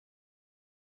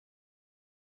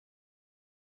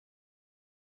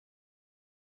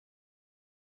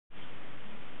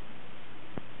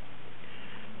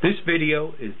This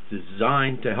video is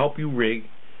designed to help you rig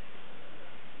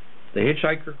the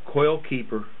Hitchhiker coil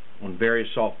keeper on various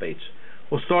soft baits.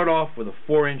 We'll start off with a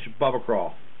 4-inch Bubba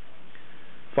Crawl,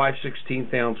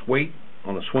 5/16 ounce weight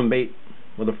on a swim bait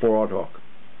with a 4/0 hook.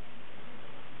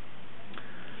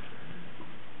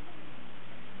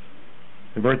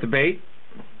 Invert the bait.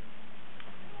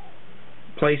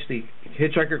 Place the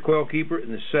Hitchhiker coil keeper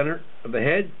in the center of the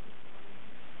head.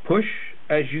 Push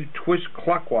as you twist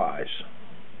clockwise.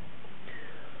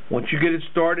 Once you get it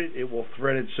started, it will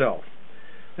thread itself.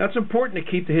 Now it's important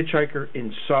to keep the Hitchhiker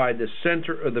inside the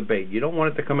center of the bait. You don't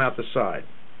want it to come out the side.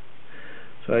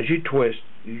 So as you twist,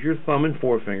 use your thumb and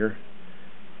forefinger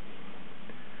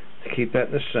to keep that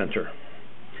in the center.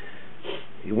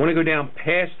 You want to go down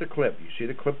past the clip. You see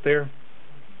the clip there?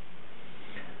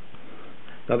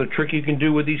 Another trick you can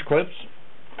do with these clips,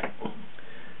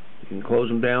 you can close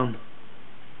them down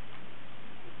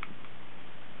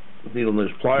with needle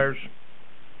nose pliers.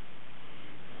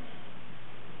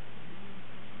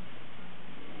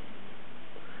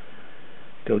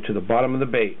 Go to the bottom of the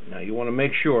bait. Now you want to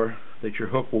make sure that your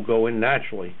hook will go in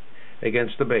naturally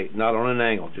against the bait, not on an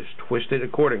angle. Just twist it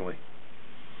accordingly.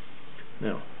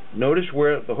 Now notice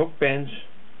where the hook bends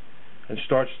and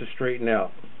starts to straighten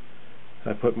out.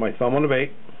 I put my thumb on the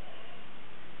bait,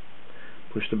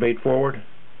 push the bait forward,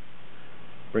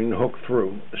 bring the hook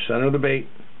through the center of the bait.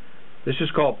 This is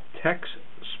called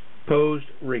exposed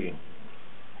rigging.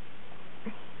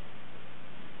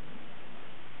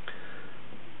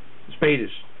 This bait is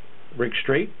rigged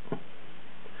straight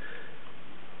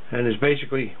and is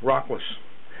basically rockless.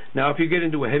 Now if you get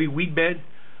into a heavy weed bed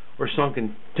or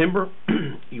sunken timber,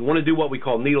 you want to do what we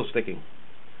call needle sticking.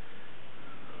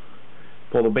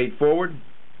 Pull the bait forward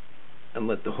and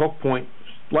let the hook point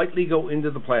slightly go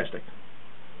into the plastic.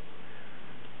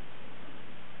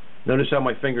 Notice how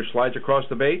my finger slides across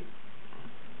the bait.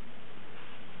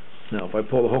 Now if I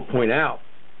pull the hook point out,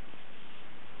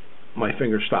 my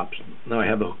finger stops. Now I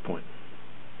have the hook point.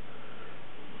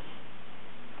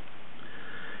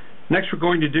 Next we're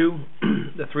going to do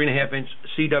the 3.5 inch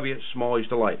CW Smalley's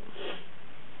Delight.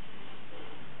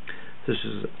 This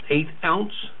is an 1/8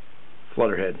 ounce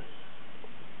flutterhead.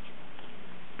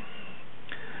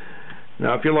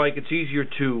 Now if you like, it's easier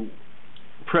to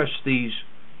press these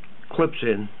clips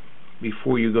in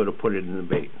before you go to put it in the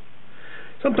bait.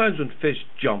 Sometimes when fish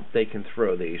jump, they can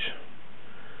throw these.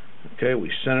 Okay,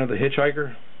 we center the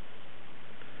Hitchhiker,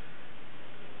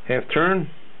 half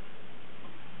turn,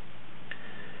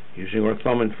 using our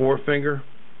thumb and forefinger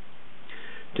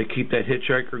to keep that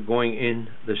Hitchhiker going in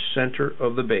the center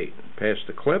of the bait. Past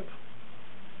the clip.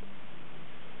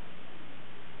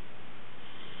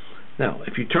 Now,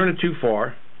 if you turn it too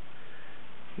far,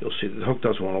 you'll see that the hook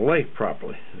doesn't want to lay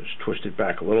properly. Just twist it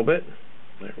back a little bit.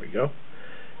 There we go.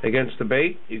 Against the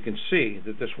bait, you can see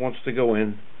that this wants to go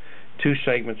in 2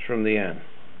 segments from the end.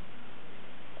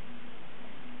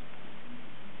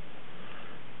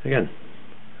 Again,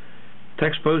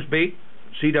 exposed bait,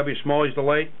 CW Smalley's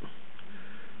Delight,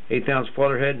 1/8 ounce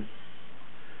flutterhead,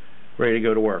 ready to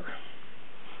go to work.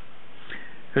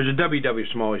 Here's a WW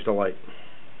Smalley's Delight.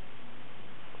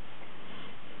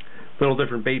 Little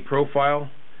different bait profile,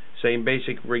 same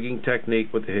basic rigging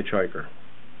technique with the Hitchhiker.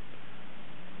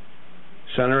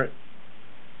 Center it,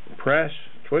 press,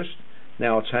 twist.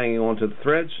 Now it's hanging onto the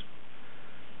threads.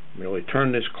 Merely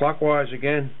turn this clockwise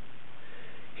again,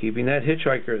 keeping that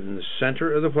Hitchhiker in the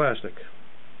center of the plastic.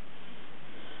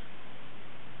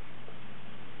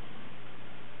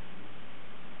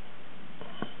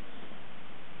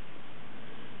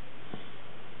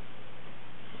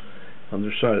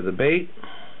 Underside of the bait.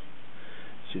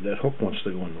 See, that hook wants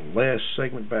to go in the last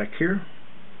segment back here.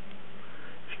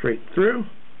 Straight through.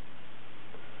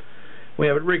 We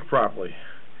have it rigged properly.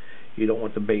 You don't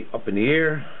want the bait up in the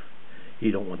air.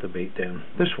 You don't want the bait down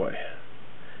this way.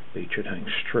 Bait should hang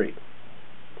straight.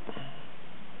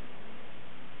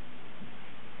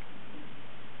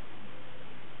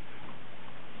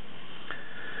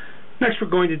 Next we're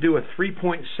going to do a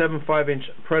 3.75 inch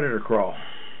Predator Crawl.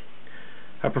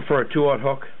 I prefer a 2/0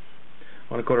 hook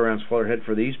on a 1/4 ounce flutterhead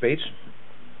for these baits.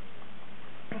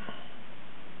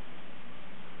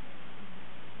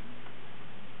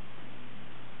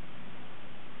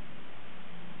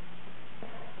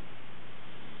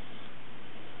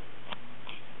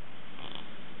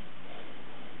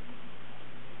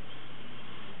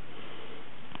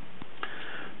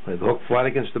 Lay the hook flat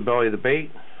against the belly of the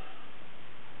bait.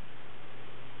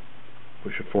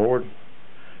 Push it forward.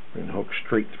 Bring the hook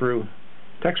straight through.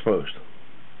 Exposed.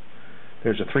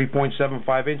 There's a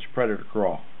 3.75 inch Predator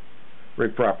Crawl,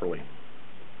 rigged properly.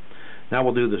 Now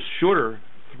we'll do the shorter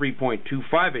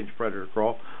 3.25 inch predator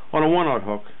crawl on a 1/0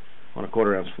 hook on a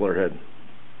 1/4 ounce flutter head.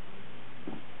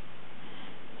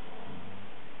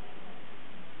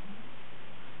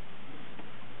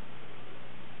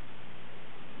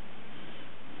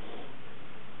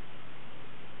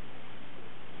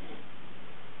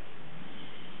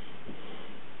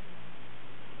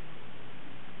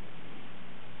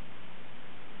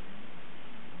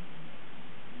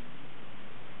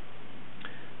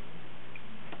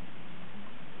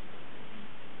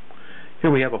 Here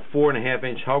we have a 4.5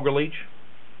 inch Hauger leech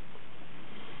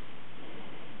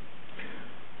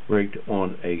rigged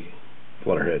on a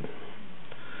flutter head.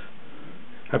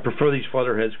 I prefer these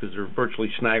flutter heads because they're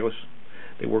virtually snagless.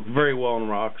 They work very well on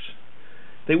rocks.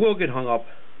 They will get hung up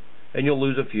and you'll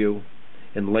lose a few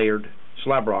in layered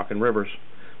slab rock and rivers,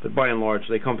 but by and large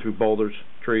they come through boulders,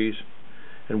 trees,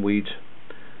 and weeds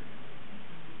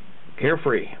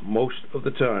carefree most of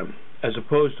the time, as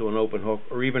opposed to an open hook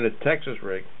or even a Texas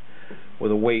rig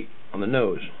with a weight on the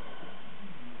nose.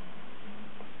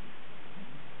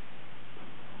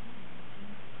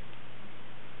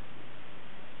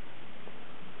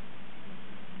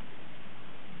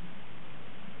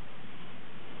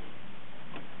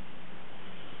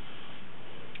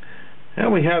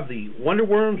 Now we have the wonder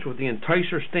worms with the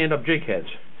enticer stand-up jig heads.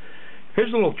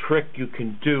 Here's a little trick you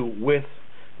can do with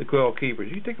the coil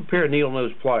keepers. You take a pair of needle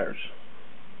nose pliers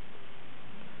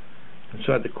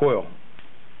inside the coil.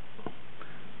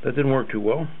 That didn't work too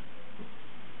well.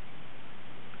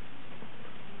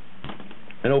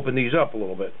 And open these up a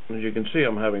little bit. As you can see,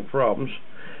 I'm having problems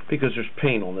because there's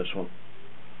paint on this one.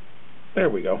 There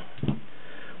we go.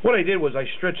 What I did was I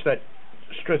stretched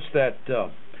that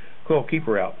coil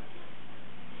keeper out.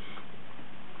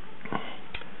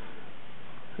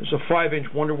 There's a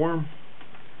 5-inch wonder worm,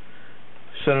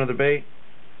 center of the bait,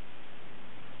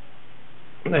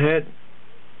 and the head.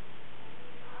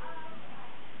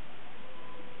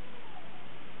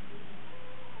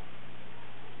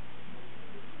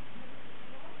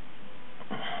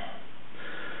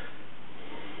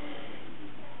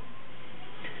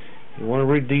 You want to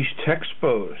read these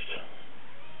exposed.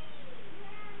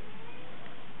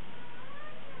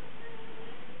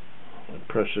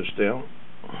 Press this down.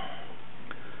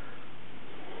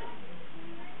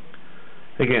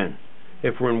 Again,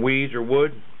 if we're in weeds or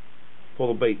wood,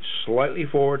 pull the bait slightly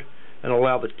forward and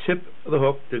allow the tip of the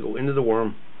hook to go into the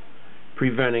worm,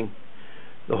 preventing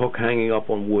the hook hanging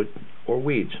up on wood or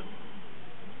weeds.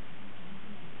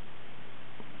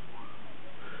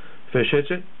 Fish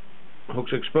hits it,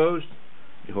 hook's exposed,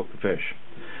 you hook the fish.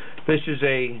 This is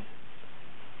a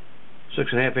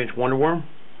 6.5 inch wonder worm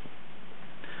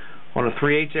on a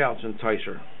 3/8 ounce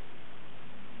enticer.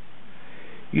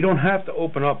 You don't have to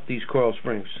open up these coil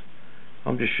springs.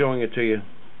 I'm just showing it to you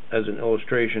as an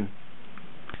illustration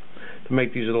to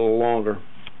make these a little longer.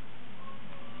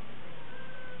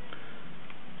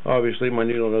 Obviously my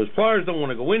needle nose pliers don't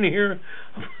want to go in here.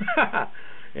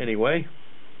 Anyway,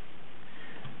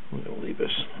 I'm going to leave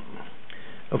this.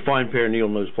 A fine pair of needle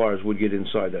nose pliers would get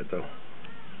inside that though.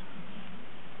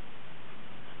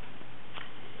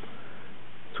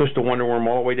 Twist the wonder worm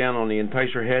all the way down on the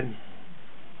enticer head.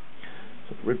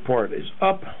 So the rib part is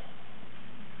up.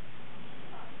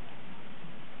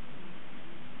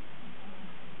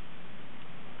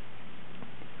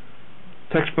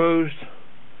 Exposed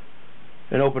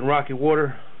in open rocky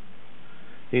water.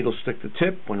 Needle stick the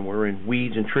tip when we're in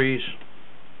weeds and trees.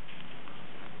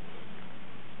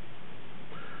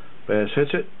 Bass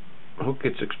hits it, hook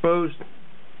gets exposed.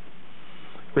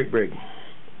 Great rig.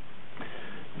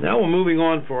 Now we're moving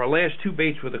on for our last two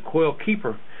baits with a coil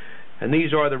keeper, and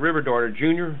these are the River Darter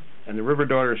Junior and the River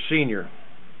Darter Senior.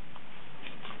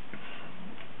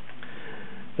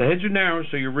 The heads are narrow,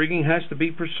 so your rigging has to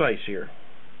be precise here.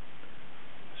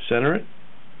 Center it.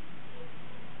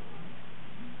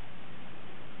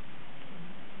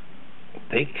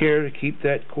 Take care to keep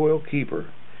that coil keeper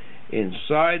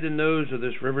inside the nose of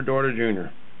this River Darter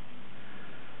Junior.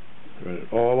 Thread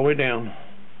it all the way down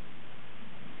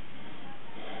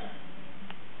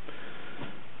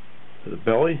to the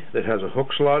belly that has a hook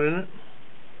slot in it.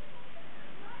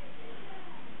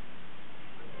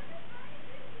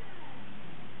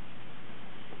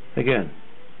 Again,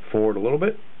 forward a little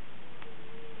bit,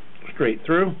 straight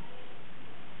through.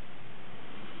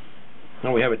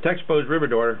 Now we have a exposed River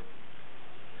Darter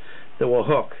that will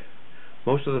hook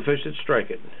most of the fish that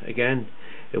strike it. Again,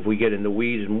 if we get into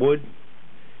weeds and wood,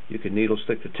 you can needle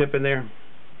stick the tip in there